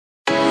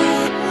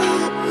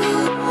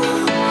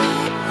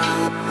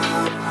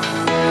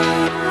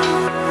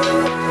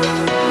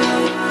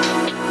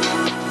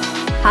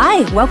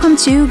Hi, welcome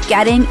to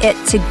Getting It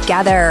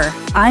Together.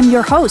 I'm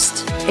your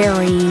host,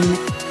 Erin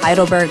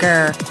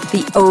Heidelberger,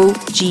 the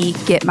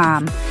OG Get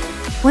Mom.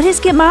 What is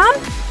Get Mom?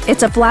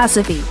 It's a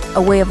philosophy,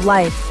 a way of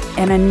life,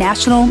 and a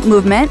national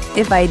movement,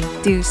 if I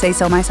do say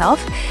so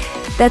myself,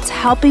 that's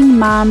helping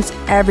moms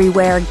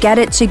everywhere get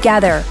it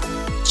together.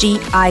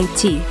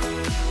 G-I-T.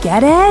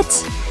 Get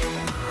it?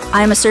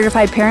 I'm a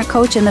certified parent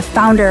coach and the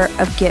founder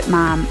of Get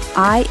Mom.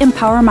 I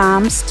empower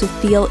moms to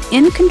feel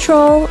in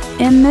control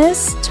in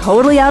this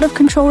totally out of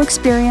control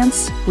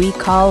experience we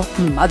call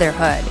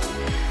motherhood.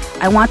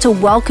 I want to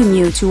welcome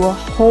you to a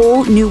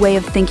whole new way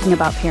of thinking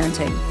about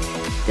parenting.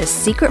 The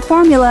secret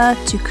formula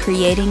to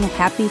creating a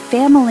happy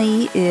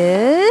family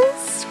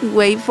is,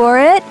 wait for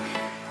it,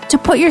 to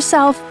put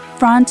yourself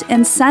front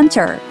and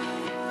center.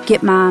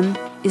 Get Mom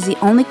is the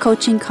only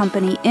coaching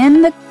company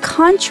in the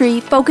country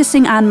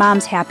focusing on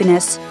mom's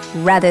happiness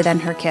rather than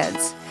her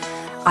kids.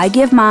 I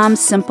give moms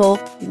simple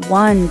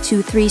 1,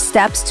 2, 3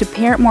 steps to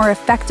parent more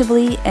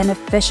effectively and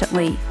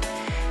efficiently.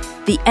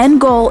 The end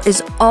goal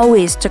is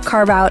always to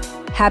carve out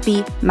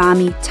happy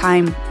mommy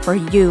time for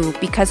you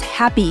because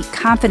happy,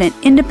 confident,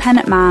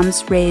 independent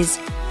moms raise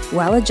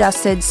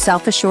well-adjusted,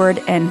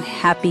 self-assured, and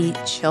happy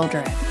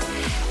children.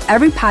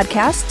 Every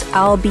podcast,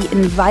 I'll be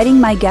inviting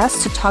my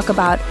guests to talk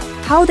about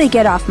how they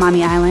get off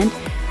Mommy Island,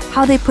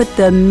 how they put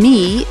the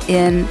me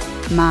in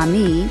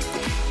mommy,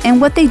 and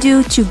what they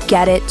do to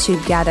get it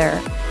together.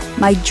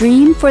 My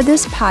dream for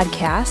this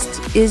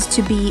podcast is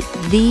to be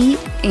the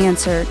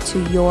answer to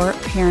your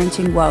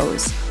parenting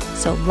woes.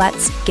 So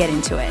let's get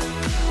into it.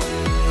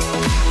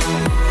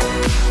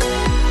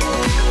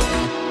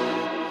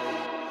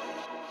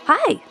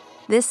 Hi,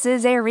 this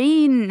is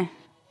Erin,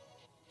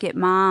 Get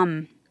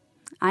Mom.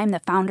 I'm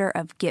the founder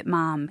of Get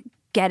Mom.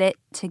 Get It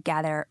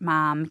Together,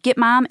 Mom. Get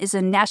Mom is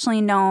a nationally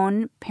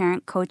known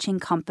parent coaching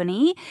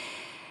company,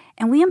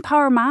 and we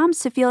empower moms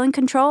to feel in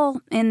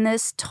control in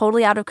this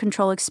totally out of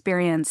control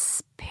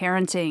experience,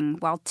 parenting,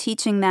 while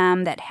teaching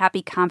them that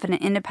happy,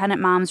 confident,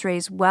 independent moms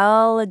raise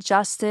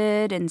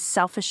well-adjusted and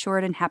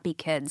self-assured and happy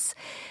kids.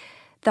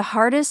 The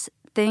hardest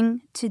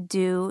thing to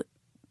do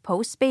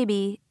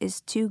post-baby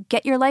is to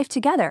get your life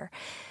together.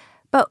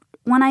 But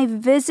when I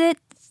visit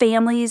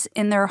families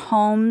in their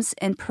homes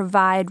and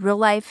provide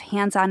real-life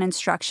hands-on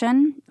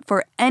instruction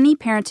for any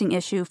parenting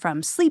issue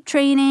from sleep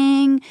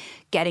training,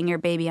 getting your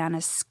baby on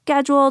a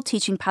schedule,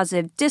 teaching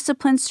positive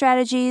discipline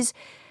strategies,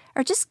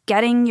 or just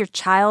getting your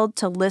child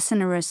to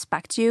listen and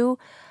respect you,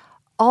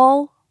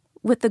 all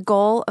with the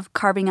goal of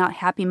carving out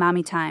happy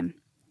mommy time.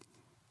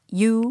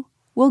 You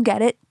will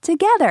get it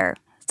together.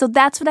 So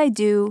that's what I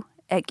do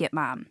at Get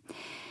Mom.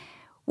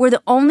 We're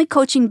the only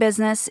coaching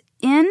business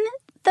in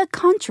the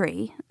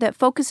country that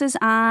focuses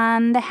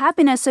on the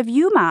happiness of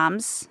you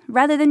moms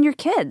rather than your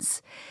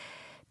kids.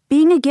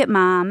 Being a Get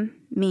Mom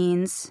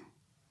means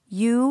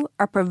you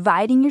are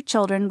providing your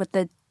children with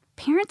the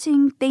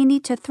parenting they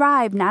need to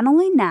thrive not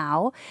only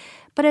now,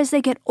 but as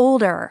they get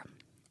older,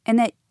 and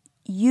that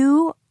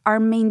you are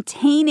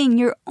maintaining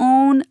your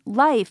own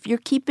life. You're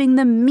keeping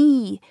the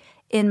me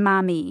in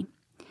mommy.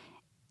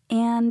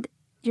 And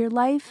your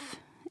life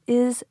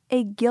is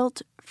a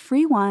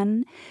guilt-free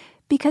one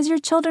because your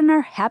children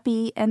are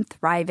happy and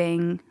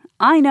thriving.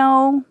 I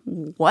know,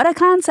 what a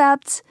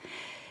concept.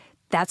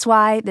 That's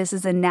why this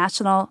is a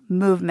national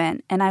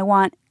movement, and I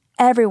want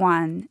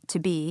everyone to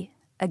be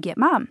a Get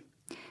Mom.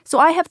 So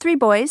I have 3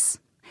 boys.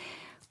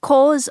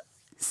 Cole is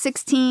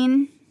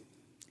 16,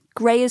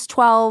 Gray is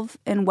 12,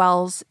 and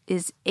Wells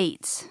is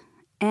 8.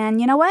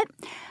 And you know what?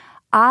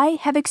 I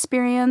have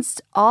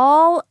experienced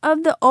all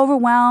of the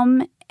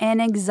overwhelm and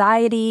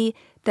anxiety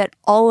that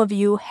all of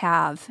you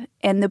have.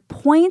 And the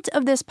point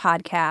of this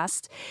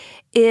podcast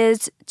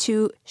is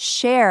to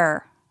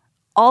share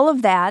all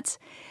of that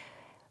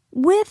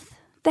with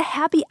the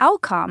happy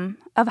outcome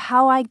of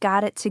how I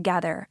got it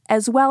together,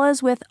 as well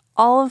as with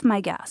all of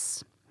my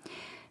guests.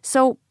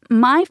 So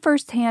my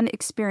firsthand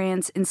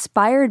experience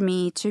inspired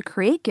me to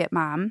create Get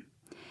Mom,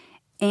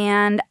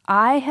 and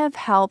I have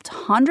helped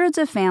hundreds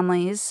of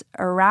families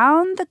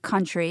around the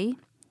country,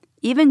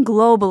 even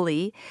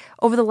globally,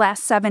 over the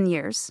last 7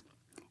 years.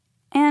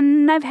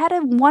 And I've had a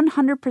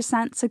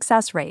 100%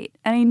 success rate.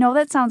 And I know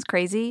that sounds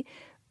crazy,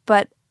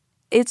 but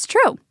it's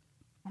true.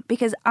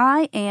 Because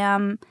I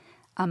am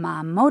a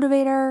mom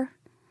motivator,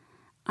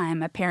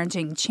 I'm a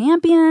parenting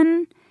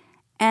champion,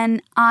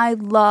 and I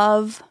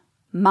love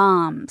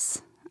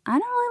moms. I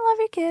don't really love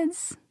your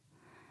kids.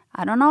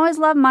 I don't always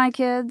love my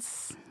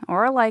kids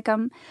or like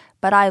them,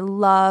 but I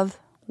love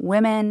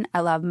women,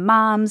 I love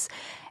moms,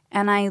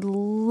 and I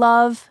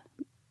love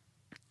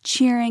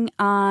cheering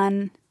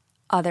on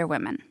other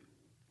women.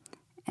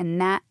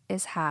 And that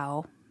is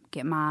how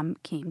Get Mom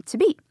came to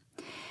be.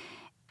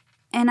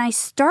 And I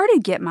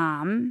started Get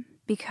Mom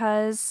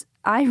because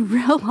I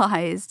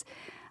realized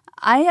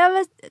I have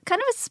a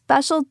kind of a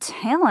special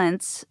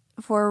talent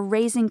for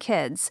raising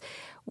kids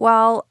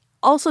while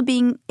also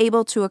being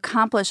able to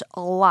accomplish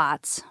a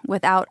lot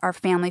without our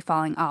family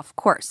falling off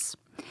course.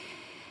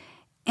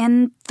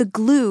 And the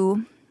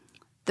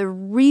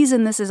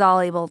reason this is all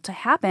able to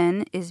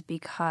happen is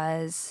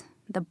because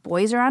The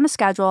boys are on a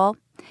schedule.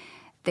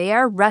 They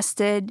are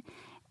rested,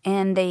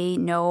 and they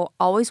know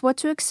always what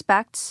to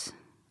expect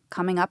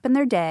coming up in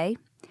their day.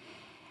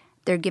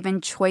 They're given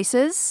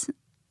choices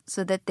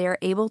so that they're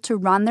able to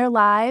run their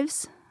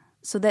lives,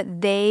 so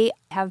that they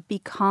have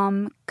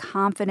become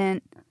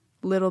confident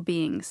little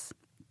beings.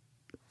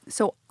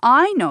 So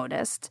I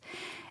noticed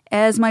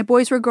as my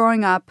boys were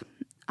growing up,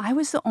 I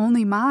was the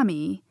only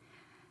mommy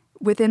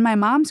within my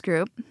mom's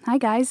group. Hi,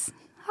 guys.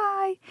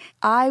 Hi.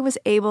 I was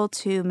able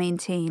to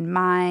maintain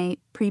my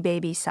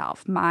pre-baby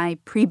self, my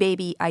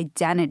pre-baby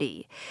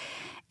identity.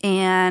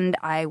 And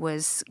I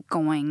was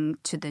going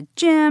to the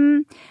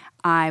gym.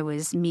 I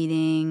was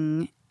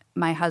meeting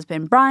my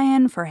husband,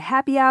 Brian, for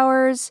happy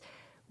hours.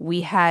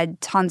 We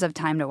had tons of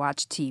time to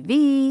watch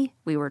TV.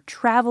 We were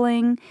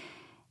traveling.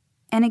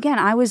 And again,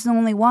 I was the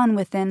only one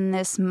within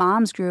this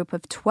mom's group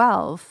of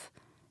 12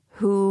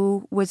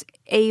 who was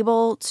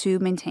able to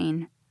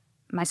maintain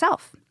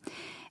myself.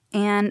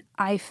 And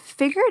I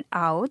figured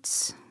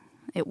out,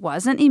 it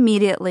wasn't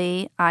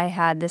immediately, I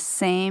had the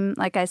same,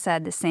 like I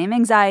said, the same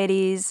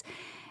anxieties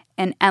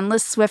and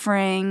endless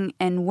Swiffering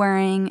and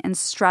worrying and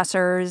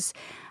stressors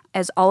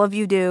as all of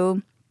you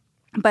do.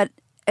 But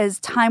as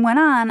time went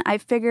on, I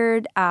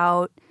figured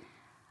out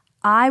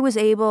I was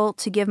able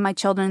to give my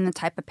children the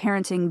type of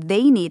parenting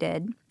they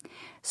needed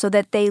so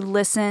that they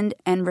listened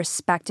and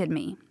respected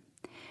me,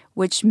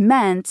 which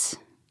meant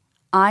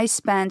I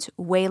spent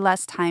way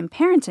less time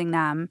parenting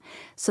them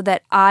so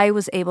that I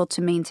was able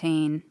to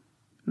maintain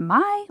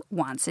my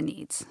wants and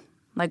needs.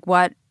 Like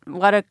what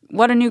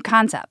a new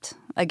concept.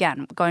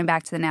 Again, going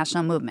back to the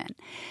national movement.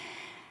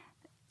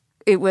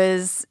 It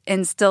was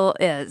and still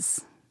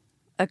is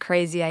a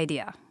crazy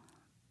idea.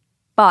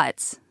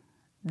 But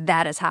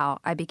that is how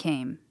I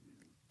became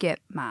Get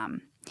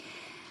Mom.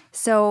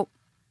 So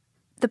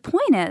the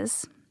point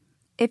is,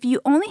 if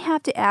you only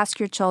have to ask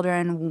your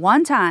children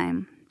one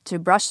time to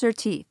brush their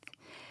teeth,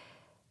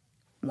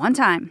 one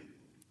time,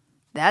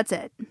 that's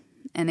it,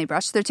 and they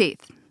brush their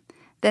teeth,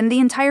 then the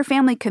entire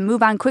family can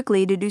move on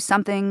quickly to do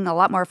something a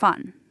lot more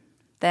fun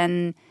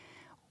than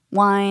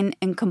whine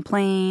and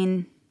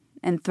complain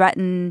and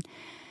threaten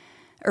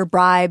or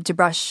bribe to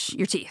brush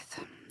your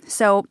teeth.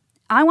 So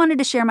I wanted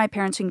to share my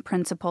parenting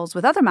principles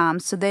with other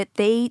moms so that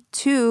they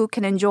too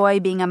can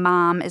enjoy being a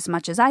mom as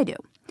much as I do.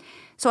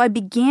 So I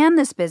began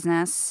this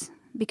business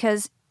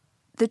because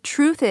the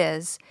truth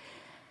is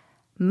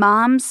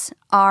moms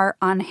are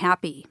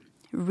unhappy.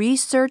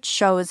 Research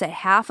shows that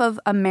half of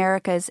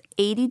America's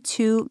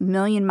 82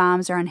 million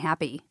moms are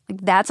unhappy.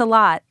 That's a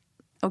lot,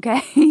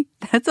 okay?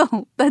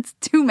 That's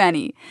too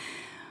many.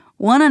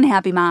 One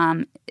unhappy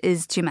mom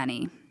is too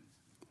many.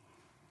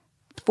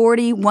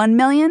 41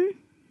 million?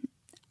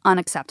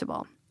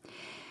 Unacceptable.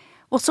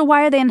 Well, so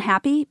why are they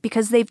unhappy?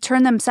 Because they've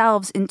turned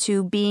themselves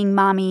into being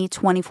mommy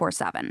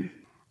 24/7.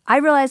 I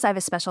realize I have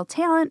a special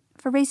talent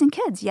for raising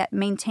kids, yet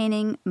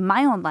maintaining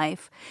my own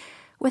life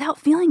without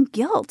feeling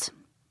guilt.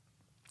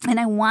 And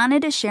I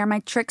wanted to share my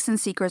tricks and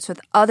secrets with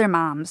other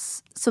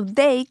moms so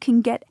they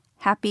can get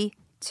happy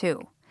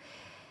too.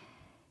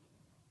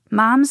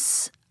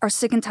 Moms are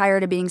sick and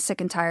tired of being sick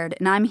and tired,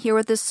 and I'm here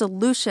with the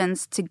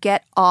solutions to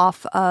get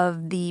off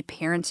of the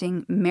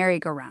parenting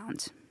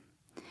merry-go-round.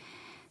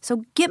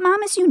 So Get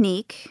Mom is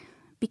unique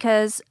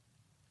because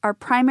our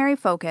primary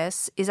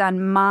focus is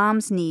on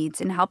mom's needs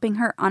and helping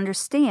her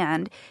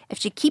understand if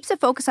she keeps a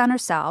focus on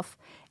herself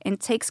and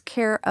takes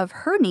care of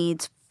her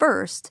needs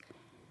first,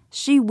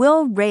 she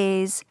will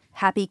raise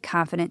happy,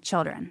 confident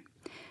children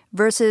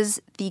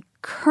versus the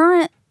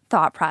current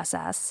thought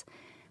process,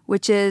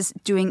 which is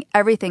doing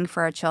everything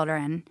for our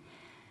children,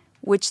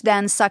 which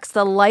then sucks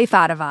the life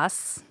out of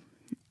us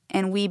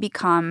and we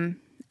become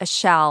a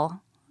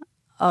shell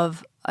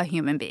of a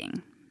human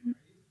being,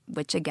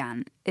 which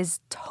again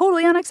is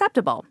totally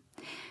unacceptable.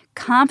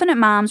 Confident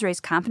moms raise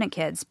confident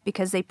kids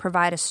because they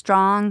provide a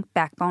strong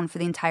backbone for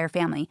the entire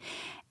family.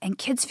 And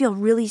kids feel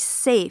really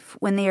safe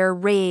when they are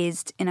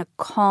raised in a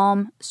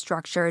calm,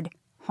 structured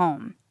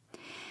home.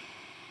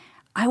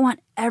 I want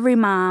every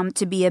mom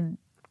to be a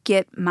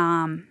Get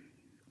Mom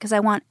because I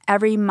want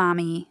every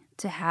mommy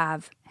to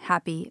have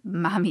happy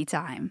mommy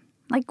time.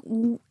 Like,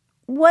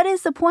 what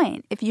is the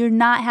point if you're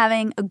not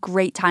having a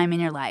great time in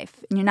your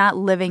life and you're not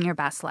living your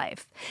best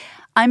life?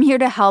 I'm here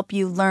to help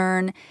you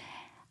learn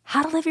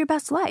how to live your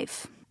best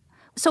life.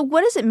 So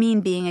what does it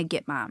mean being a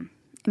Get Mom?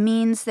 It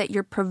means that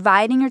you're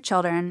providing your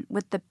children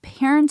with the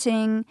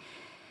parenting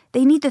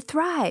they need to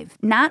thrive,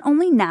 not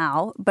only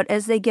now, but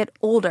as they get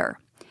older,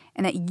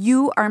 and that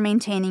you are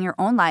maintaining your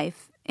own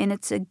life, and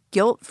it's a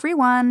guilt-free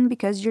one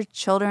because your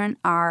children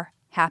are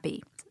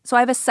happy. So I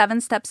have a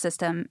 7-step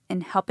system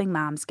in helping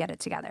moms get it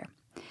together.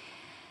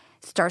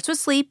 Starts with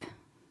sleep,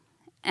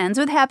 ends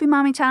with happy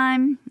mommy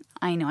time.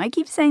 I know I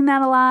keep saying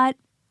that a lot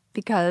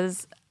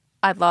because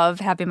I love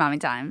happy mommy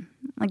time.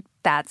 Like,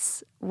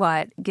 that's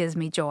what gives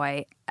me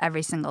joy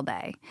every single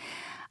day.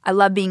 I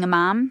love being a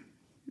mom.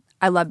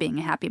 I love being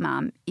a happy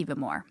mom even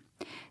more.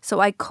 So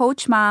I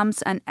coach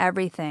moms on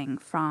everything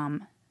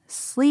from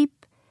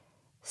sleep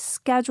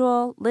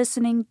schedule,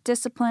 listening,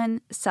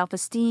 discipline,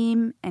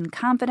 self-esteem, and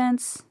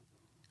confidence,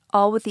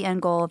 all with the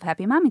end goal of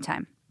happy mommy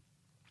time.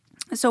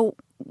 So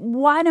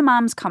why do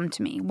moms come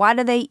to me? Why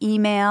do they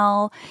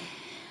email?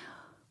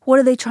 What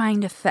are they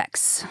trying to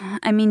fix?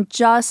 I mean,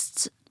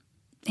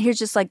 here's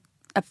just like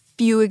a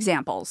few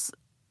examples.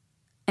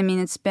 I mean,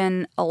 it's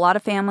been a lot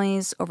of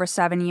families over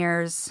 7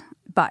 years,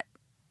 but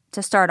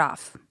to start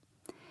off,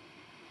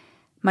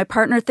 my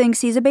partner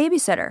thinks he's a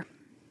babysitter.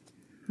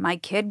 My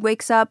kid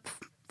wakes up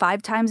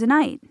 5 times a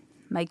night.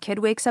 My kid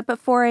wakes up at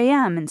 4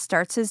 a.m. and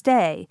starts his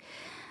day.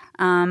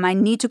 I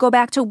need to go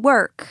back to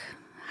work.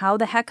 How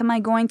the heck am I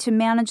going to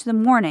manage the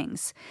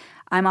mornings?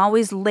 I'm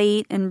always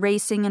late and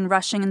racing and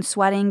rushing and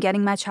sweating,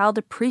 getting my child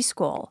to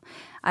preschool.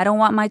 I don't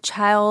want my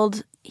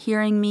child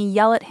hearing me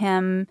yell at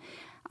him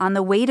on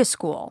the way to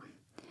school.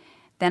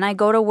 Then I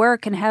go to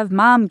work and have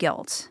mom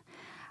guilt.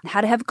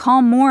 How to have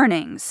calm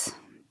mornings.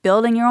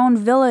 Building your own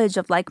village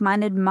of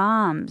like-minded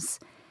moms.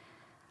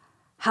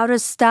 How to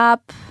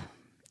stop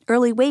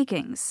early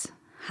wakings.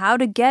 How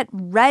to get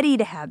ready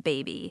to have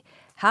baby.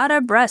 How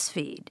to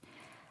breastfeed.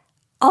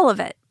 All of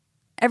it.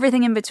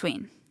 Everything in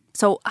between.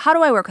 So how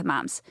do I work with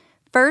moms?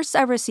 First,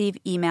 I receive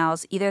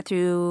emails either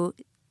through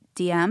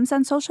DMs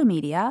on social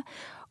media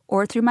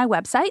or through my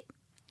website,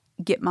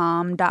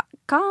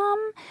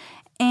 getmom.com,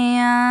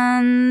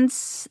 and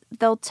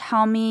they'll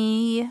tell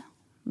me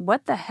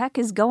what the heck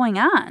is going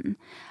on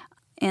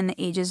and the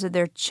ages of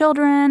their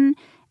children,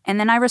 and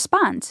then I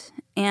respond.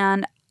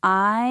 And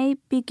I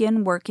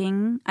begin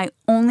working. I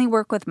only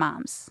work with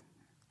moms.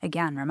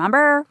 Again,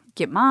 remember,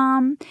 Get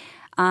Mom.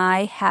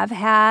 I have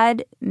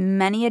had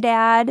many a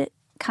dad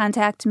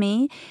contact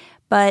me,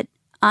 but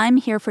I'm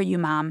here for you,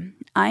 Mom.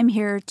 I'm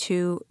here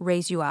to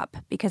raise you up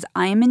because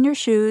I am in your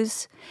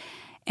shoes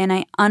and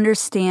I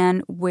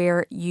understand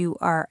where you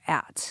are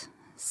at.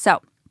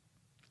 So,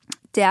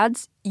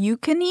 dads, you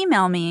can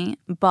email me,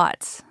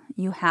 but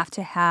you have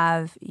to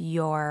have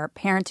your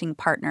parenting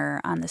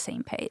partner on the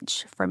same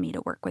page for me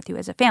to work with you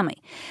as a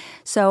family.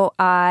 So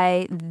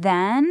I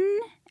then,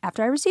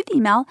 after I receive the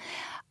email,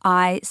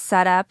 I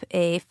set up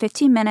a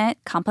 15-minute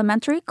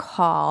complimentary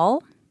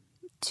call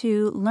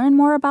to learn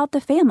more about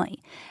the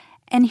family.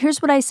 And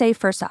here's what I say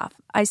first off.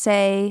 I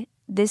say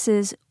this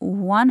is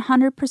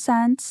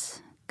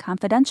 100%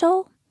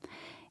 confidential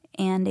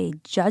and a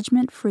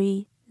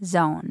judgment-free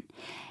zone.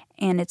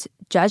 And it's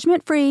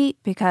judgment-free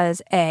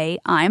because A,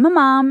 I'm a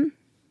mom,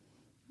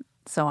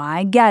 so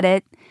I get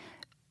it.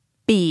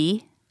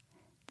 B,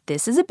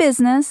 this is a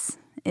business.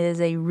 It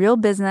is a real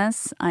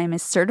business. I'm a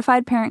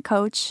certified parent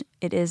coach.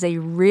 It is a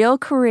real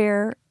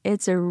career.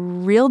 It's a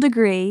real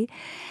degree.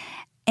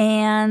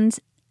 And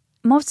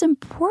most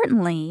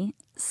importantly,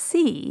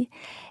 C,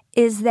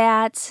 is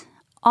that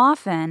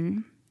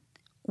often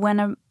when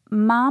a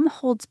mom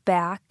holds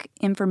back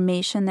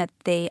information that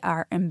they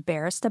are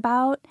embarrassed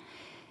about,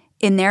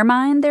 in their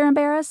mind, they're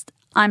embarrassed.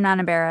 I'm not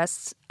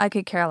embarrassed. I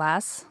could care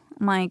less.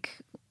 I'm like,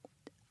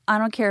 I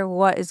don't care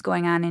what is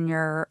going on in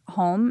your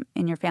home,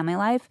 in your family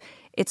life.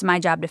 It's my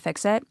job to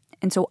fix it.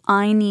 And so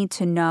I need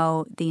to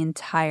know the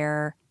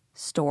entire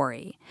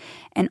story.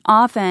 And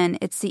often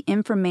it's the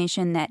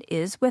information that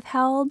is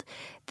withheld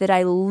that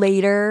I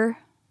later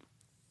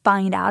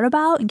find out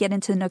about and get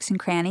into the nooks and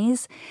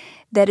crannies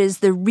that is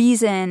the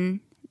reason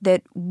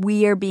that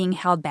we are being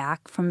held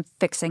back from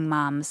fixing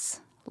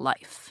mom's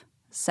life.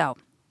 So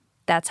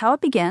that's how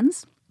it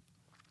begins.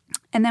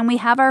 And then we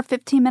have our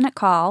 15-minute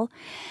call.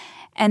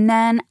 And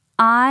then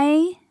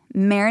I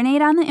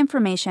marinate on the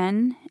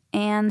information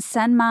and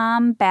send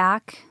mom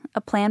back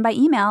a plan by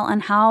email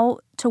on how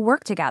to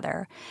work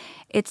together.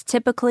 It's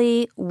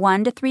typically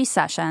 1 to 3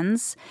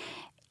 sessions.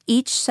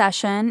 Each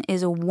session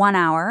is 1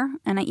 hour,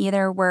 and I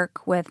either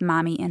work with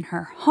mommy in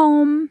her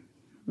home,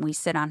 we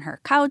sit on her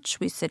couch,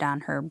 we sit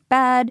on her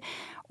bed,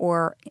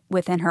 or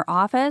within her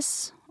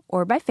office,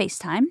 or by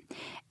FaceTime.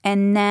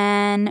 And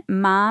then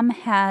mom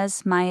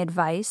has my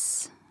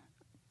advice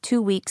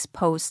 2 weeks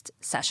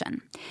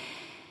post-session.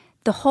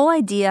 The whole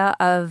idea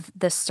of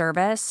the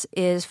service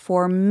is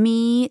for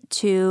me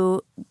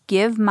to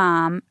give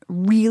mom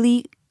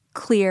really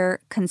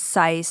clear,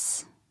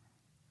 concise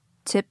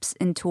tips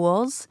and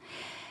tools.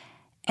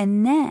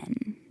 And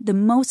then the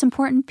most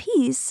important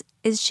piece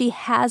is she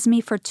has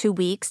me for 2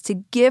 weeks to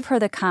give her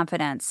the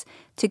confidence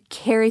to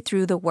carry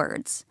through the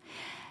words.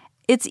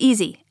 It's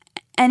easy.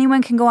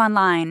 Anyone can go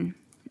online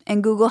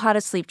and Google how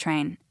to sleep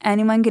train.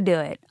 Anyone can do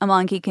it. A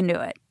monkey can do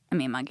it. I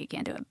mean, a monkey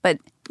can't do it, but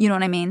you know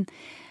what I mean?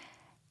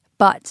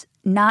 But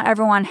not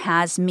everyone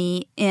has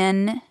me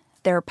in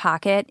their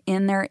pocket,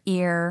 in their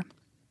ear,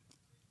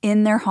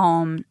 in their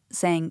home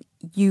saying,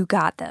 you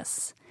got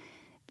this.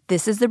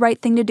 This is the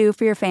right thing to do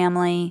for your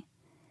family.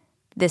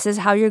 This is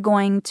how you're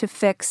going to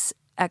fix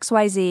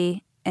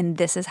XYZ, and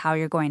this is how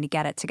you're going to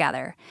get it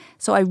together.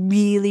 So I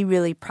really,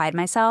 really pride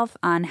myself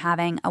on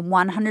having a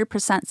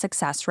 100%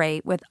 success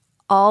rate with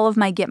all of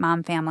my Get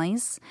Mom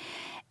families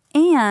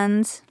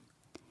and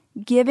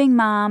giving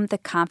mom the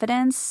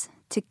confidence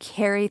to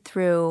carry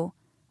through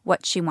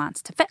what she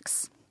wants to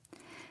fix.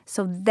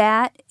 So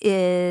that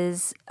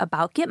is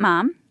about Get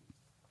Mom.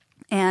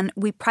 And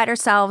we pride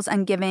ourselves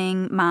on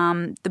giving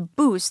mom the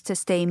boost to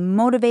stay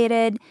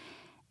motivated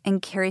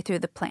and carry through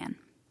the plan.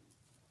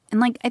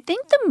 And I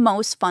think the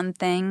most fun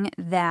thing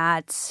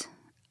that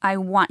I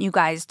want you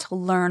guys to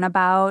learn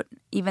about,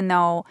 even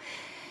though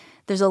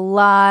there's a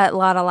lot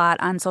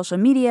on social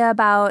media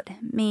about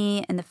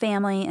me and the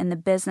family and the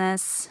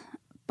business,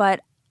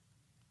 but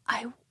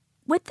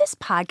with this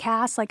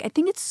podcast, I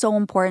think it's so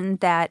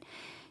important that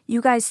you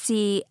guys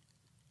see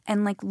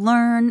and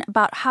learn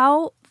about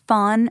how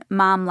fun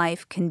mom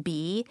life can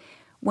be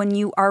when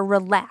you are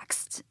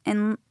relaxed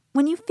and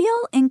when you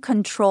feel in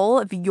control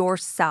of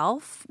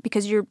yourself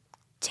because you're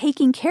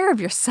taking care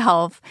of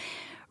yourself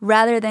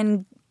rather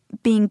than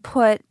being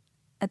put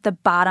at the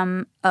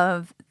bottom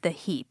of the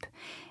heap.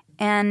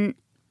 And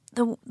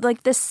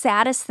the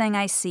saddest thing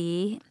I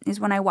see is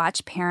when I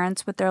watch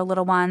parents with their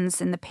little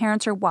ones and the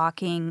parents are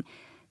walking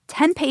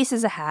 10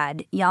 paces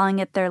ahead, yelling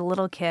at their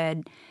little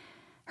kid,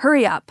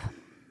 hurry up.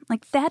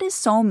 That is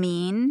so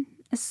mean.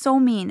 It's so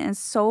mean and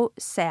so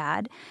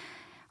sad.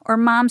 Or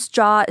mom's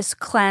jaw is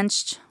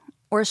clenched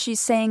or she's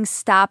saying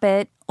stop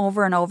it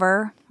over and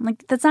over.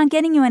 That's not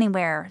getting you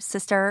anywhere,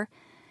 sister.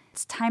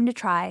 It's time to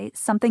try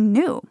something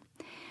new.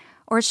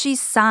 Or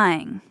she's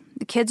sighing.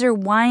 The kids are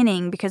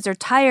whining because they're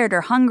tired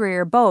or hungry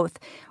or both.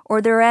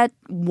 Or they're at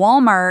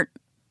Walmart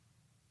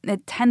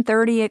at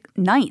 10:30 at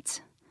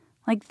night.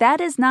 That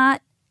is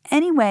not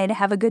any way to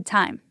have a good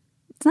time.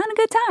 It's not a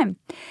good time.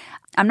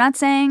 I'm not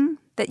saying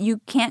that you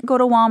can't go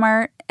to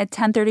Walmart at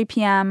 10:30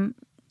 p.m.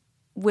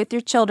 with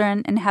your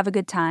children and have a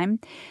good time.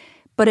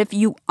 But if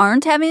you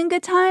aren't having a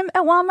good time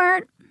at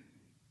Walmart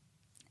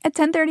at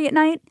 10:30 at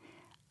night,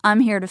 I'm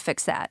here to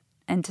fix that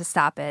and to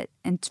stop it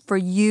and for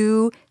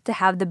you to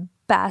have the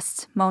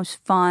best,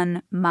 most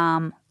fun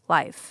mom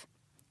life.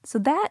 So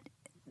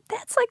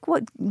that's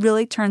what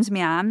really turns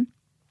me on.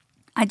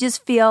 I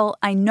just feel,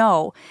 I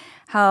know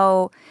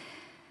how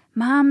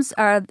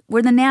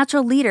we're the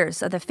natural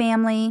leaders of the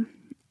family.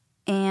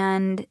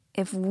 And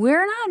if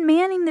we're not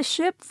manning the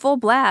ship full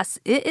blast,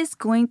 it is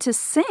going to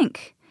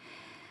sink.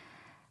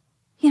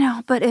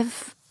 But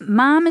if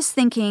mom is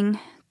thinking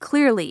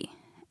clearly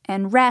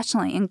and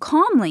rationally and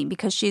calmly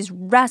because she's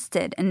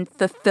rested and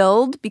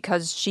fulfilled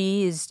because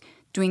she is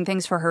doing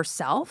things for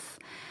herself,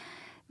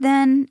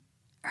 then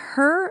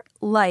her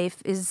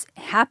life is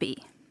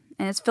happy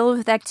and it's filled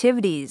with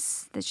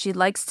activities that she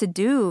likes to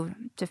do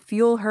to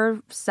fuel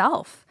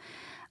herself.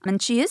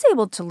 And she is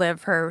able to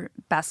live her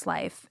best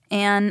life.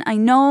 And I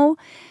know,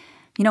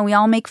 we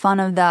all make fun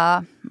of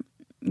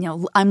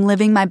I'm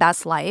living my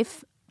best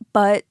life,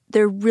 but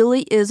there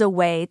really is a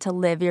way to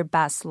live your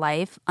best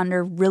life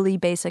under really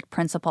basic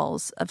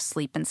principles of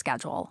sleep and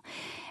schedule.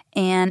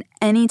 And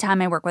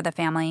anytime I work with a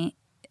family,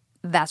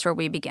 that's where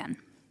we begin.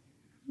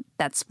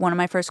 That's one of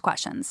my first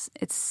questions.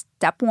 It's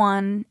step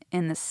 1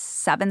 in the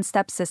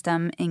 7-step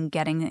system in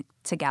getting it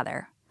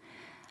together.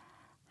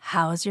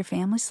 How is your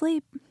family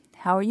sleep?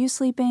 How are you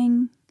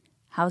sleeping?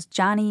 How's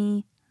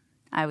Johnny?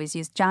 I always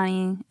use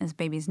Johnny as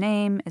baby's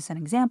name as an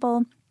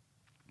example.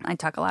 I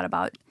talk a lot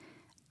about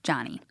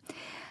Johnny,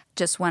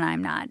 just when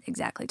I'm not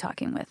exactly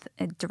talking with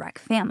a direct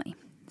family.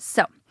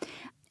 So,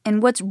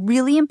 and what's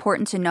really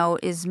important to know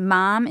is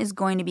mom is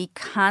going to be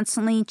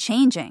constantly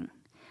changing.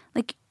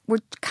 We're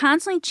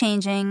constantly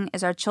changing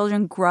as our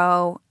children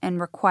grow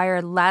and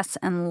require less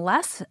and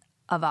less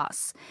of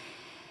us.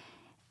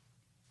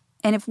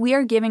 And if we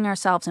are giving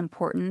ourselves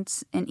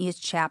importance in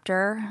each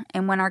chapter,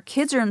 and when our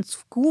kids are in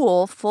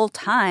school full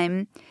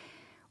time,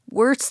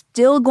 we're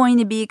still going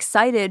to be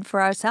excited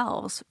for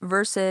ourselves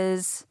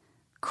versus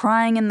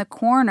crying in the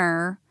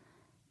corner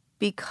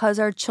because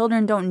our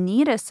children don't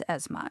need us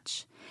as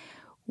much.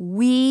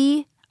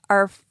 We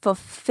are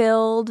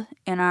fulfilled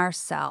in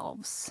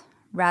ourselves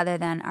rather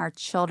than our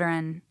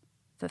children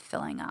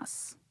fulfilling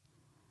us.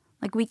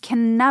 We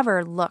can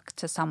never look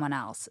to someone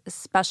else,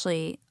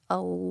 especially a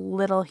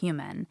little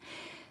human,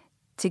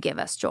 to give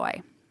us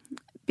joy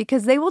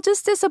because they will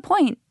just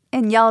disappoint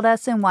and yell at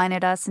us and whine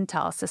at us and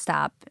tell us to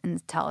stop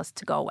and tell us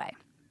to go away.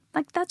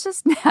 That's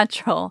just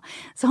natural.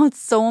 So it's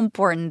so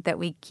important that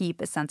we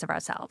keep a sense of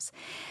ourselves.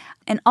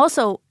 And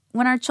also,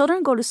 when our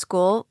children go to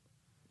school,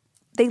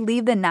 they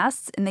leave the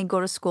nest and they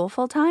go to school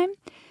full time.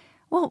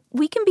 Well,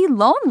 we can be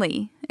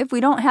lonely if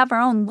we don't have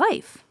our own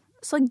life.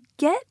 So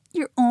get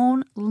your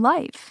own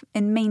life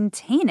and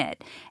maintain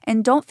it.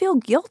 And don't feel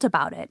guilt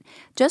about it.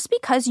 Just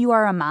because you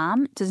are a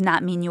mom does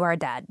not mean you are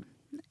dead.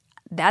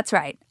 That's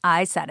right.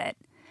 I said it.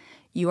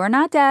 You are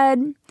not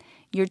dead.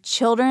 Your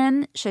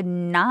children should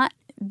not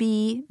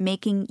be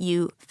making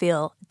you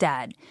feel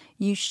dead.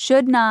 You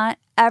should not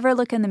ever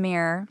look in the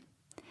mirror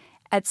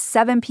at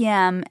 7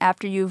 p.m.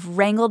 after you've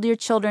wrangled your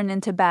children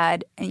into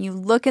bed and you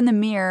look in the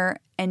mirror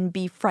and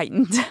be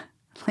frightened.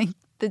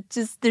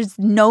 There's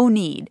no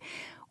need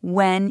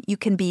when you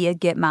can be a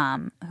Get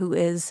Mom who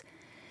is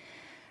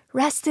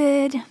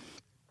rested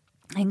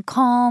and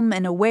calm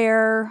and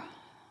aware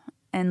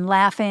and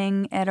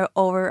laughing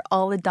over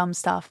all the dumb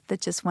stuff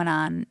that just went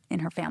on in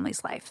her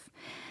family's life.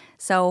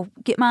 So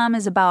Get Mom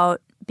is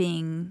about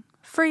being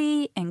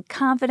free and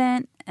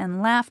confident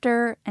and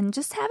laughter and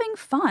just having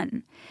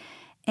fun.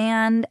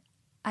 And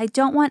I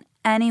don't want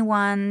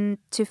anyone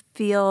to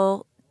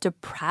feel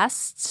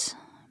depressed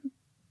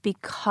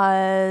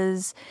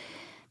because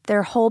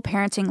their whole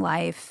parenting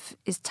life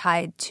is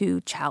tied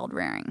to child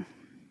rearing.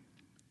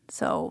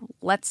 So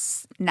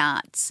let's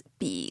not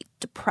be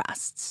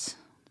depressed.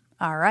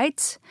 All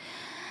right?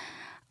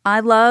 I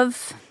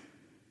love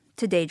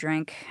to day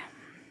drink.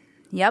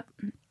 Yep.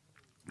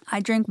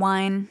 I drink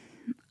wine.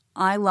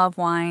 I love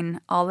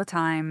wine all the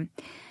time.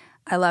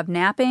 I love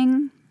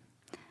napping.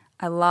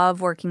 I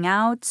love working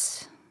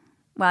out.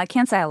 Well, I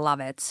can't say I love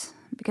it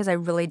because I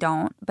really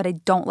don't, but I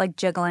don't like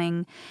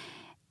jiggling.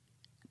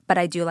 But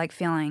I do like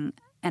feeling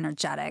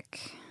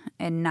energetic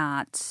and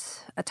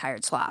not a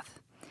tired sloth.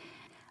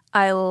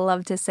 I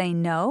love to say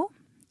no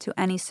to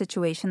any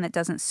situation that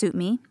doesn't suit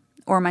me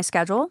or my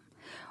schedule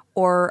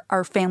or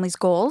our family's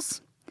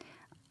goals.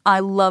 I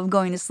love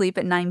going to sleep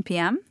at 9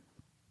 p.m.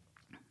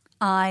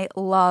 I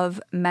love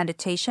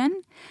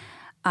meditation.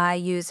 I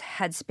use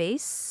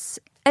Headspace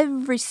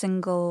every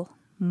single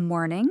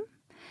morning.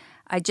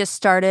 I just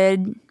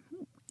started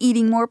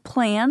eating more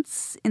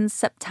plants in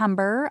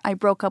September. I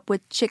broke up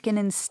with chicken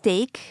and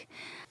steak.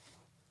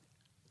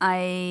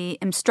 I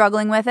am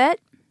struggling with it,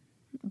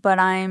 but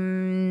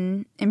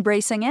I'm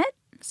embracing it.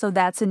 So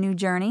that's a new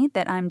journey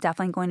that I'm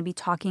definitely going to be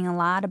talking a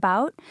lot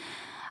about.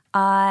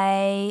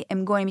 I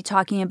am going to be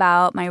talking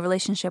about my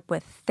relationship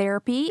with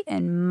therapy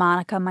and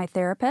Monica, my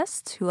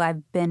therapist, who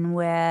I've been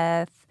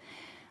with,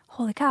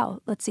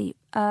 13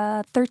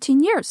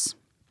 years.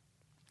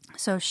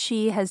 So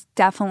she has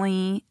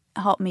definitely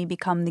helped me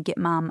become the Git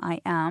Mom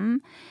I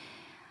am.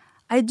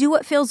 I do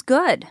what feels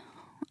good.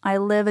 I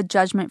live a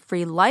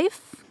judgment-free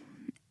life,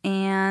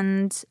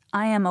 and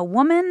I am a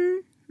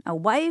woman, a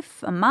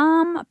wife, a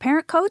mom, a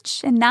parent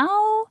coach, and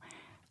now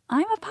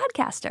I'm a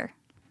podcaster.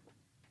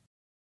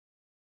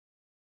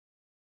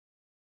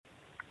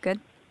 Good.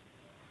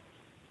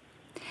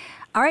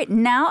 All right,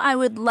 now I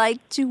would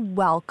like to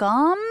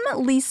welcome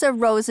Lisa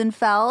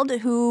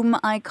Rosenfeld, whom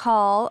I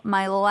call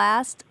my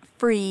last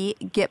free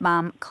Git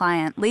Mom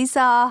client. Lisa,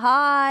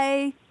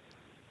 hi.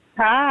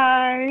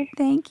 Hi.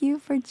 Thank you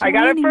for joining me. I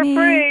got it for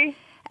free.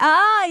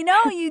 I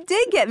know, you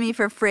did get me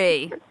for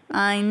free.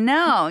 I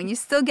know, you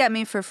still get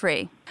me for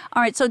free.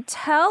 All right, so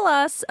tell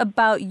us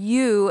about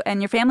you and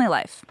your family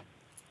life.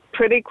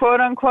 Pretty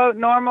quote-unquote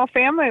normal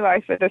family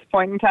life at this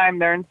point in time.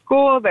 They're in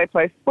school, they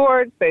play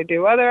sports, they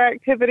do other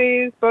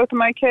activities. Both of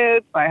my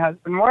kids, my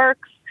husband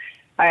works.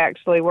 I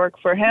actually work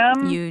for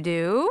him. You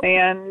do?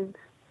 And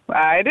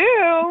I do.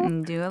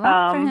 You do a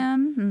lot for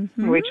him.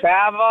 Mm-hmm. We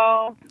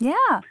travel.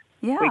 Yeah.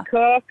 We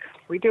cook.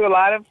 We do a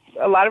lot of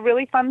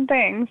really fun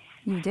things.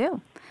 You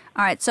do.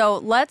 All right, so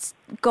let's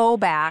go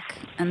back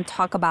and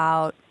talk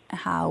about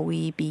how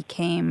we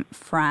became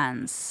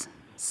friends.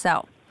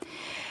 So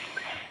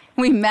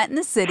we met in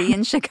the city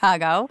in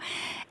Chicago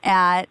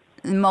at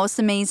the most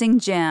amazing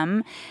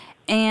gym,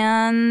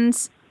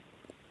 and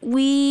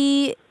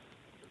we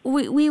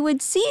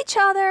would see each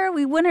other.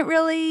 We wouldn't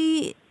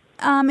really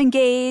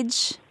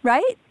engage,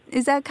 right?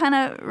 Is that kind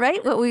of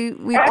right? What we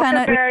kind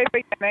of at the very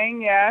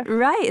beginning, yeah.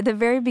 Right, at the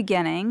very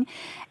beginning.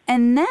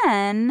 And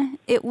then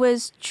it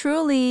was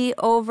truly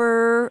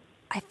over,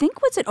 I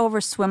think, was it over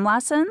swim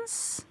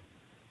lessons?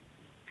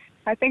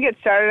 I think it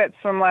started at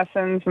swim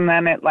lessons, and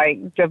then it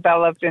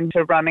developed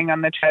into running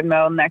on the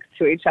treadmill next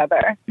to each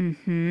other.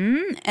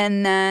 Mm-hmm.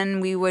 And then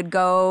we would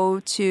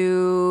go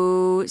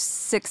to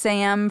 6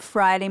 a.m.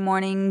 Friday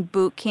morning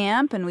boot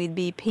camp, and we'd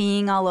be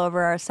peeing all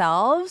over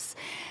ourselves.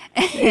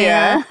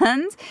 Yeah.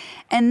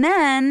 And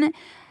then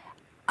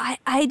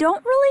I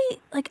don't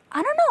really,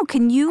 I don't know,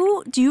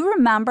 do you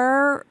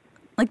remember,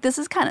 this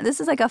is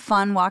like a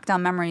fun walk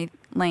down memory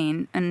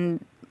lane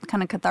and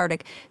kind of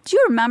cathartic. Do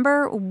you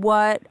remember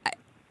what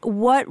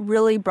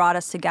really brought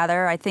us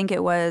together? I think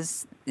it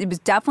was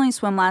definitely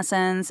swim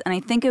lessons, and I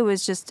think it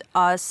was just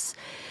us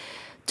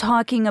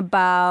talking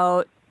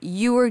about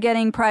you were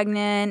getting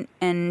pregnant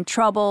and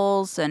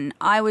troubles, and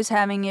I was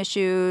having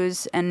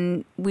issues,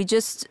 and we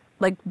just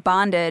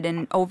bonded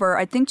and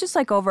over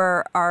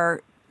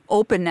our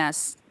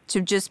openness to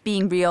just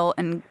being real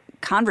and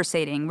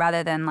conversating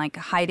rather than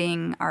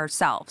hiding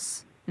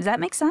ourselves. Does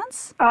that make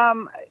sense?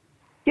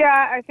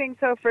 Yeah, I think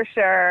so for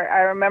sure.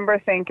 I remember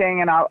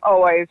thinking, and I'll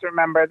always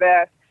remember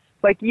this,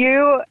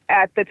 you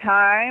at the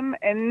time,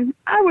 and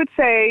I would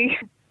say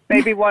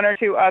maybe one or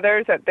two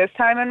others at this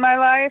time in my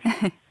life,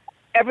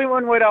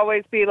 everyone would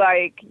always be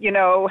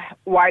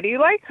why do you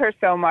like her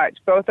so much?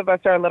 Both of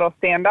us are a little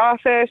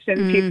standoffish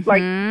and people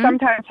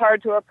sometimes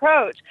hard to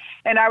approach.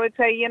 And I would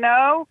say,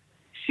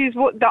 she's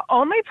the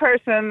only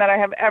person that I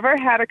have ever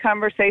had a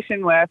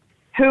conversation with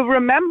who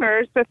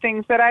remembers the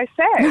things that I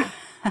say.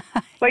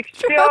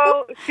 She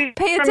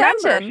Pay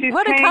attention. She's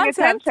what paying a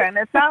concept. attention.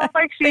 It's not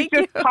like she's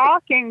just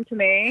talking to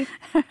me.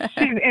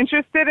 She's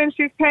interested and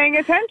she's paying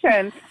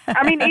attention.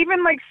 I mean,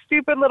 even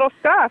stupid little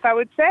stuff, I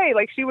would say,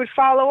 she would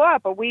follow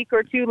up a week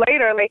or two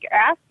later,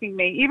 asking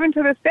me, even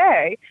to this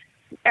day,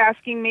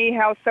 asking me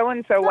how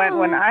so-and-so went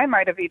when I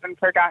might have even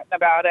forgotten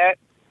about it.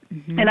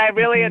 And I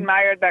really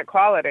admired that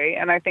quality.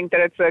 And I think that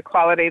it's a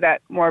quality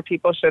that more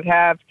people should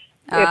have.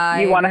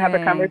 If you want to have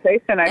a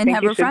conversation, I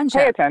think you should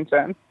pay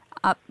attention.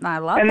 I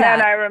love that. And that.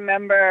 then I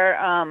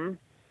remember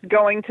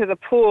going to the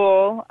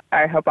pool.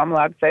 I hope I'm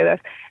allowed to say this.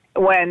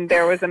 When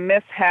there was a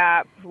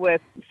mishap with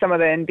some of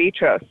the in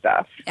vitro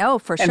stuff. Oh,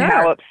 for sure. And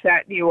how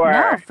upset you were.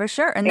 No, for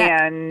sure.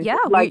 And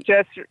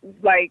just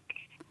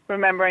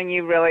remembering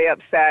you really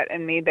upset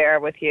and me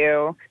there with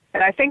you.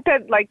 And I think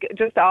that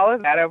just all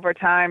of that over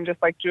time just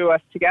drew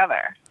us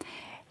together.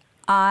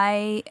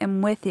 I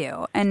am with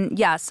you. And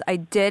yes, I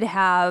did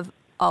have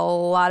a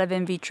lot of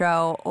in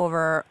vitro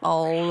over a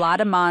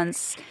lot of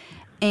months.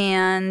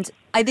 And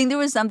I think there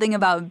was something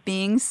about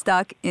being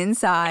stuck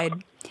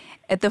inside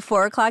at the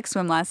 4:00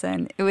 swim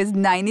lesson. It was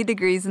 90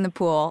 degrees in the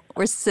pool.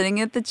 We're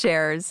sitting at the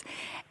chairs,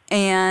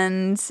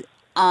 and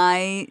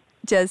I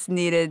just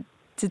needed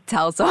to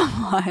tell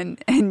someone,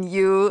 and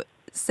you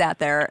sat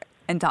there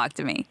and talked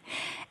to me.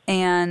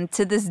 And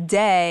to this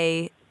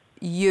day,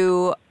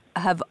 you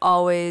have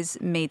always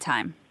made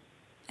time.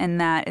 And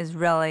that is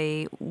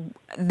really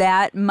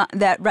that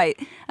right.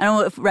 I don't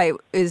know if right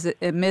is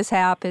a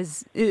mishap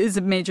is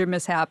a major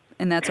mishap,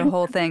 and that's a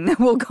whole thing that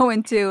we'll go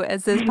into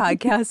as this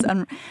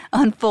podcast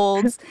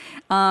unfolds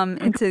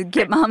into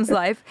Get Mom's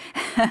life.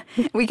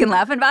 We can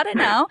laugh about it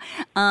now,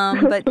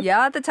 but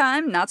yeah, at the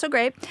time, not so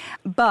great.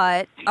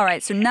 But all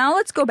right, so now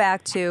let's go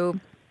back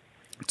to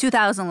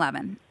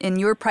 2011,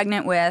 and you were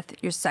pregnant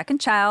with your second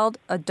child,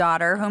 a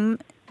daughter whom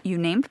you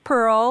named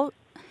Pearl,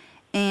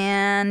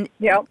 and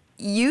yep.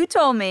 You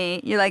told me,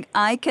 you're like,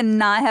 I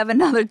cannot have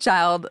another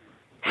child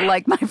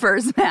like my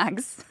first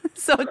Max.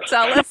 So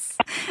tell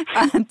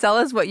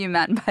us what you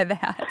meant by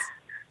that.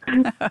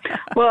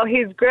 Well,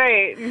 he's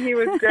great, and he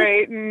was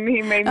great, and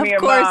he made me a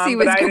mom,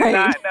 but I did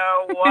not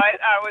know what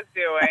I was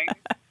doing.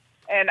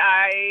 And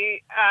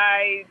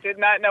I did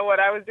not know what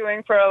I was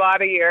doing for a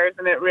lot of years,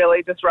 and it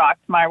really just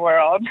rocked my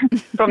world.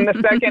 From the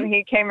second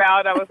he came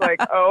out, I was like,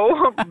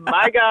 oh,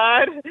 my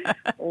God,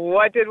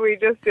 what did we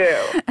just do?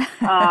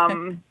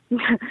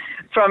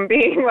 From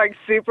being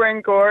super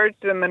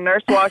engorged and the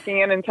nurse walking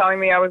in and telling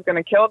me I was going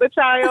to kill the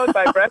child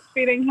by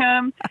breastfeeding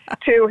him,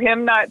 to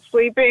him not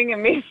sleeping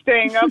and me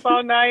staying up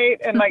all night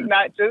and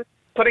not just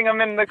putting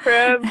him in the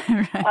crib.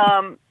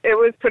 Right. It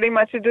was pretty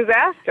much a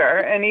disaster.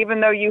 And even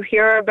though you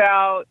hear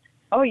about,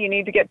 you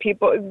need to get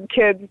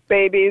kids,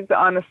 babies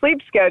on a sleep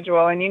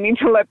schedule and you need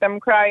to let them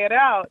cry it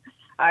out,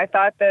 I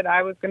thought that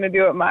I was going to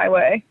do it my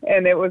way.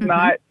 And it was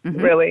not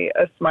really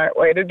a smart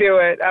way to do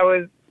it. I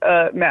was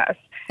a mess.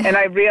 And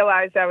I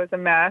realized I was a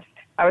mess.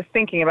 I was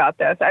thinking about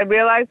this. I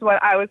realized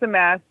I was a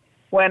mess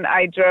when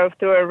I drove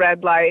through a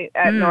red light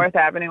at North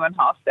Avenue in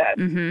Halstead.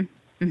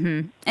 Mm-hmm.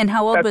 Mm-hmm. And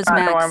how old was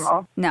Max? That's not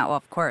normal. No,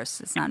 of course,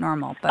 it's not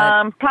normal.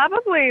 But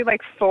probably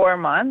 4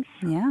 months.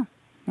 Yeah.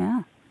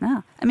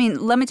 I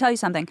mean, let me tell you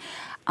something.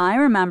 I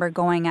remember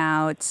going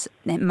out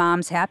at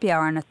Mom's happy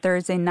hour on a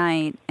Thursday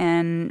night,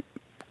 and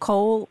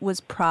Cole was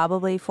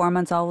probably 4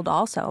 months old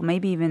also,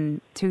 maybe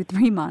even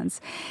 2-3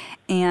 months.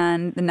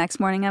 And the next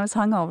morning I was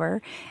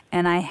hungover,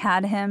 and I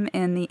had him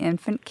in the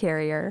infant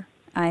carrier.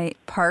 I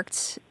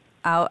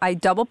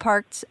double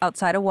parked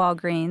outside of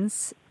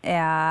Walgreens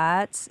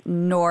at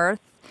North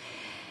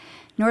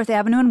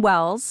Avenue in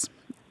Wells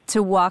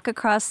to walk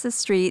across the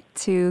street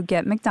to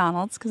get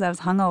McDonald's because I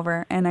was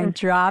hungover, and I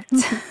dropped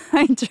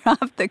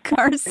the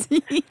car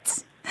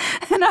seat.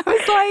 And I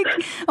was like,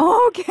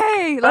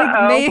 okay,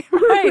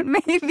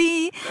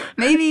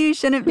 maybe you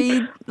shouldn't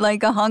be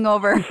like a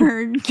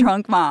hungover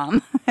drunk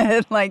mom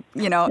at 8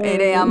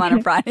 a.m. on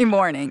a Friday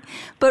morning.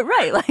 But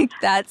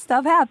that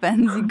stuff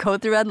happens. You go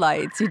through red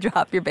lights, you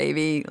drop your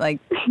baby,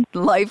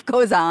 life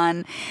goes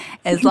on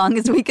as long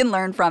as we can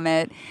learn from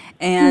it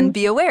and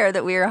be aware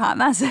that we are hot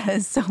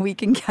messes so we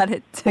can get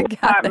it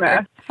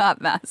together.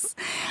 Hot mess.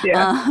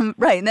 Yeah.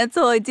 Right. And that's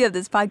the whole idea of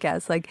this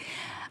podcast.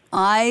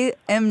 I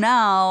am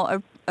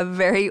now a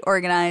very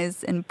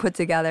organized and put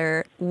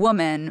together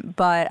woman,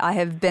 but I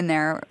have been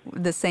there,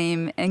 the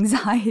same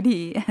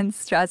anxiety and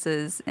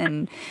stresses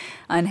and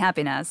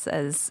unhappiness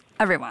as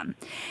everyone.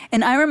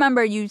 And I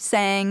remember you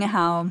saying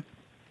how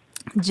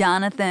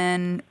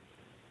Jonathan,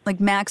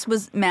 Max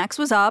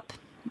was up.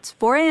 It's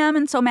 4 a.m.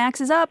 and so Max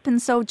is up, and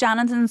so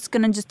Jonathan's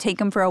going to just take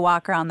him for a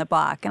walk around the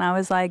block. And I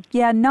was like,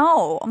 yeah,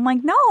 no. I'm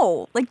like,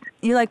 no.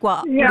 You're like,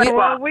 well.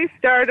 Yeah, we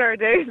start our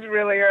days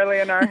really early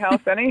in our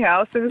house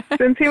anyhow. Since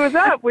he was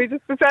up, we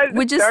just decided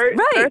to start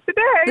the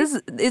day.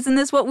 Isn't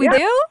this what we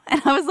do?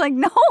 And I was like,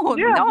 no.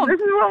 This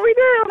is what we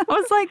do. I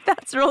was like,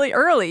 that's really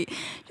early.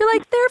 You're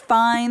like, they're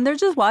fine. They're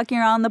just walking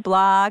around the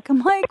block.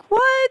 I'm like,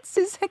 what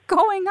is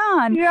going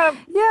on? Yeah.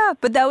 Yeah,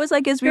 but that was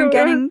as we were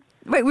getting...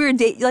 Right, we were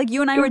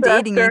you and I were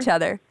dating each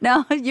other.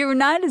 No, you were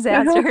not a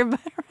disaster,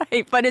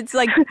 but it's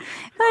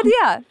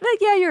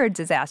you're a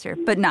disaster,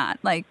 but not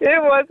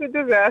It was a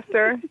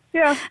disaster.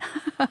 Yeah.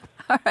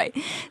 All right.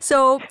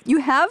 So you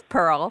have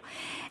Pearl,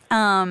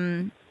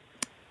 and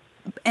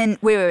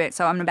wait.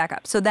 So I'm gonna back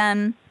up. So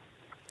then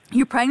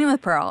you're pregnant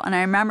with Pearl, and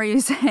I remember you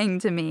saying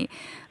to me,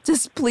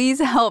 just please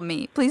help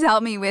me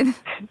with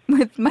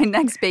my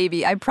next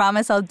baby. I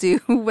promise I'll do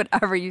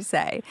whatever you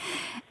say.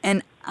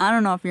 And I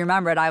don't know if you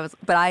remember it. I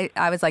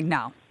was like,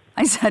 no.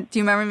 I said, do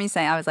you remember me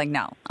saying? I was like,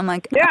 no. I'm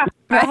like, yeah,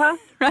 right,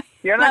 right.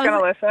 You're not going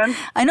to listen.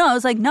 I know. I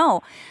was like,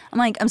 no. I'm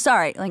like, I'm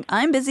sorry. Like,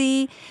 I'm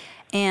busy,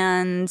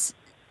 and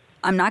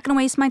I'm not going to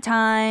waste my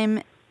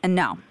time. And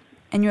no.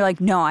 And you're like,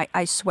 no,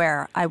 I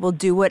swear, I will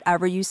do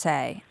whatever you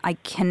say. I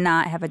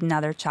cannot have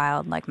another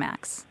child like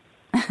Max.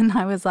 And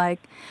I was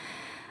like,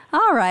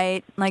 all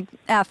right, like,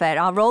 F it.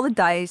 I'll roll the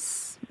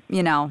dice.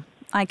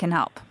 I can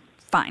help.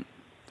 Fine.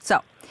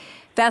 So,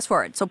 fast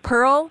forward. So,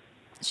 Pearl,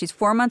 she's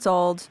 4 months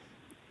old.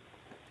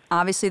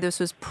 Obviously, this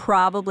was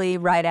probably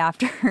right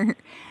after.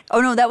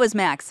 Oh, no, that was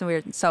Max.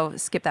 So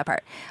skip that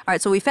part. All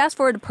right, so we fast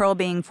forward to Pearl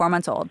being 4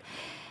 months old.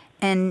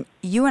 And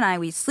you and I,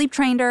 we sleep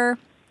trained her.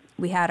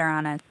 We had her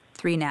on a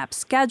 3-nap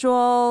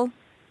schedule.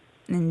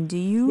 And do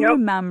you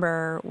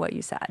remember what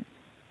you said?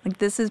 Like,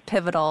 this is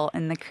pivotal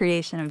in the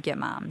creation of Get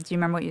Mom. Do you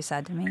remember what you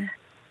said to me?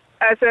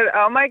 I said,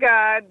 oh, my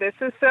God, this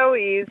is so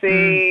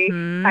easy.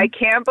 Mm-hmm. I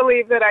can't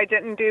believe that I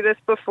didn't do this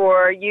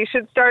before. You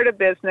should start a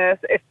business.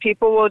 If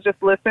people will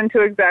just listen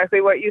to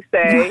exactly what you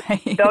say,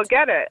 they'll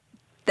get it.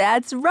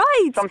 That's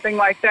right. Something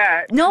like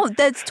that. No,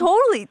 that's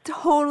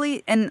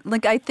totally. And,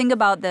 like, I think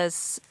about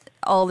this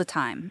all the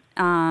time.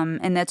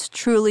 And that's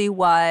truly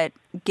what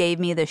gave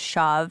me the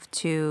shove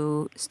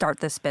to start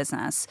this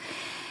business.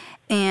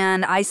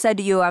 And I said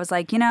to you, I was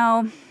like,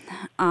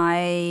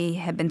 I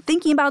had been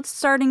thinking about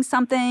starting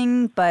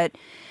something, but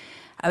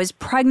I was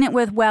pregnant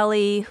with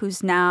Welly,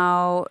 who's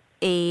now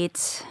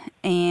 8,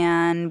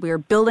 and we were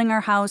building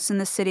our house in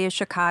the city of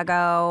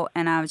Chicago,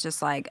 and I was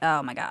just like,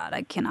 oh my God,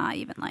 I cannot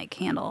even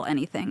handle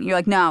anything. You're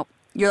like, no.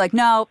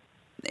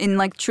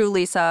 In true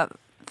Lisa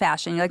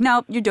fashion. You're like,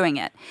 no, you're doing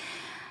it.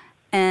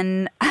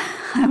 And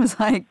I was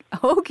like,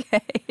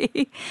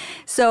 okay.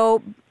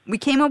 So we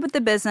came up with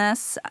the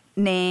business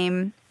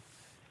name,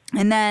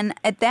 and then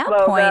at that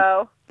point,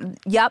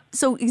 yep.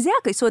 So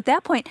exactly. So at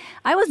that point,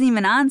 I wasn't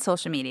even on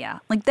social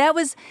media. That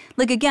was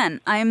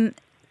again, I'm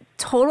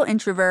total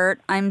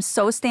introvert. I'm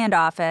so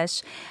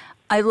standoffish.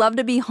 I love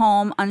to be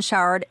home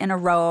unshowered in a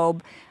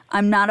robe.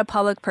 I'm not a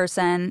public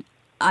person.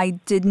 I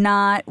did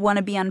not want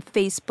to be on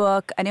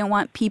Facebook. I didn't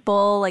want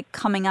people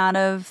coming out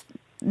of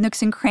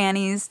nooks and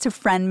crannies to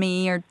friend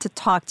me or to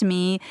talk to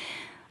me.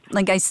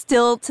 I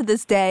still, to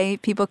this day,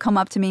 people come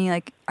up to me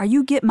are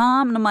you Get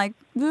Mom? And I'm like,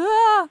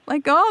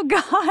 oh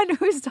God,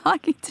 who's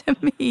talking to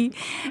me?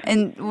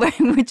 And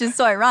which is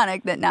so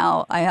ironic that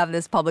now I have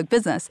this public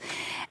business.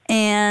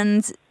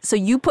 And so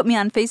you put me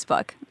on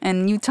Facebook,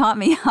 and you taught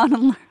me how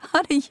to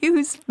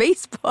use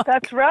Facebook.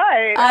 That's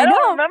right. I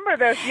don't remember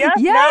this. Yes.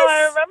 Now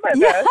I remember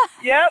this.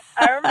 Yep,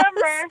 I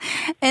remember.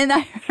 And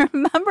I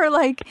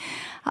remember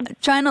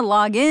trying to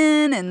log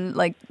in and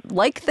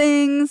like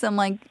things. I'm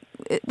like,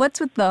 what's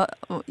with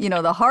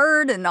the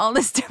heart and all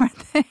this different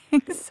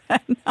things?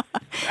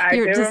 I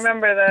do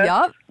remember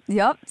this.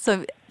 Yep.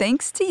 So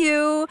thanks to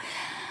you,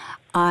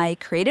 I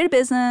created a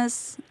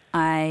business.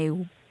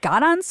 I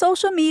got on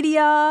social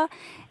media,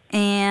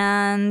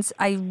 and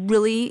I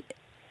really,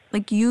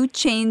 you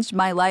changed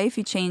my life.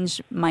 You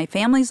changed my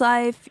family's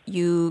life.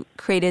 You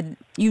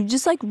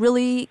just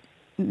really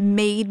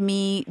made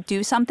me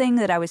do something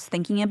that I was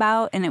thinking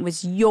about, and it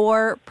was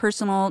your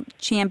personal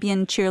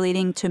champion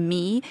cheerleading to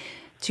me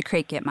to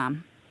create Get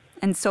Mom.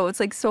 And so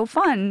it's so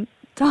fun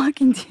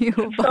talking to you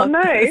about so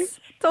nice. This.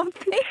 So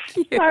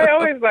thank you. I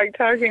always like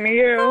talking to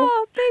you.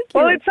 Oh, thank you.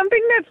 Well, it's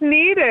something that's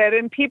needed,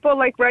 and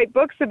people write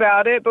books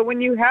about it, but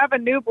when you have a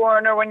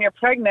newborn or when you're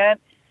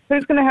pregnant,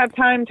 who's going to have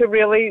time to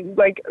really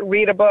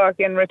read a book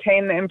and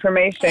retain the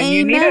information? Amen.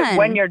 You need it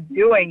when you're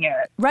doing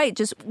it. Right.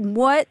 Just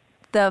what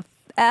the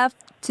F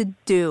to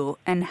do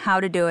and how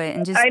to do it,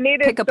 and just I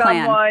needed pick a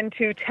plan. Someone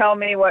to tell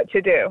me what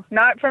to do,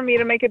 not for me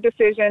to make a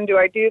decision. Do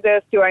I do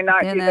this? Do I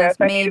not do this?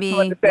 I maybe, needed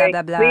someone to say,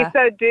 blah, blah, blah.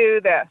 Lisa, do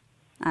this.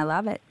 I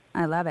love it.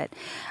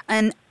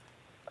 And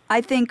I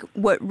think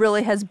what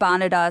really has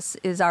bonded us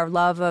is our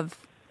love of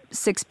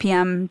 6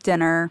 p.m.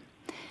 dinner,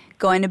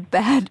 going to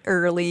bed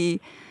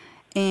early,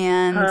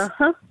 and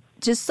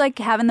just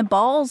having the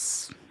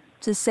balls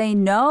to say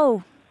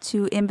no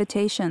to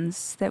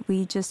invitations that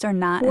we just are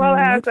not in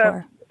the mood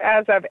for.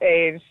 As I've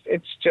aged,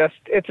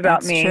 it's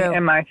about me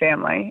and my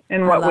family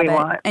and what we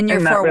want. And your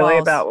not four really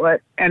walls. About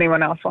what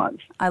anyone else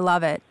wants. I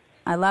love it.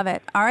 All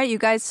right, you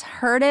guys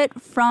heard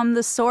it from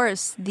the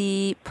source,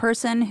 the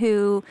person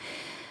who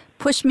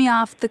pushed me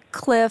off the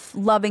cliff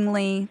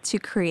lovingly to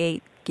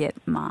create Get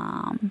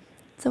Mom.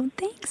 So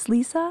thanks,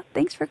 Lisa.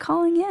 Thanks for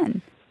calling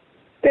in.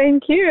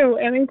 Thank you.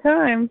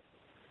 Anytime.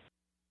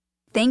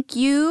 Thank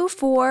you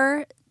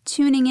for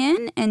tuning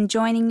in and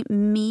joining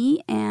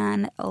me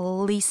and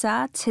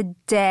Lisa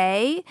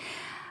today.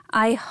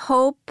 I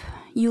hope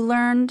you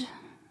learned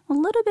a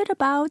little bit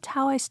about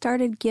how I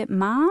started Get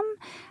Mom.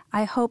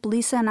 I hope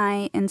Lisa and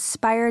I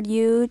inspired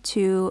you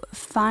to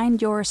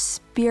find your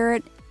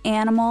spirit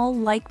animal,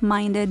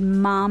 like-minded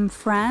mom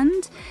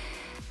friend.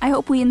 I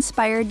hope we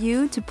inspired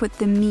you to put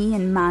the me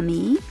in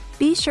mommy.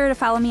 Be sure to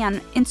follow me on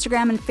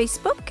Instagram and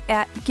Facebook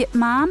at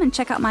GetMom and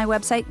check out my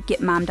website,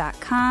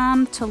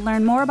 getmom.com, to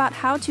learn more about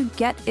how to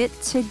get it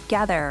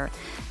together.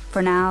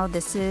 For now,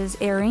 this is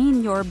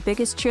Erin, your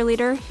biggest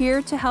cheerleader,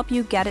 here to help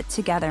you get it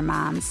together,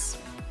 moms.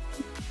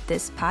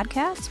 This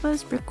podcast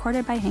was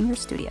recorded by Hanger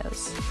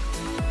Studios.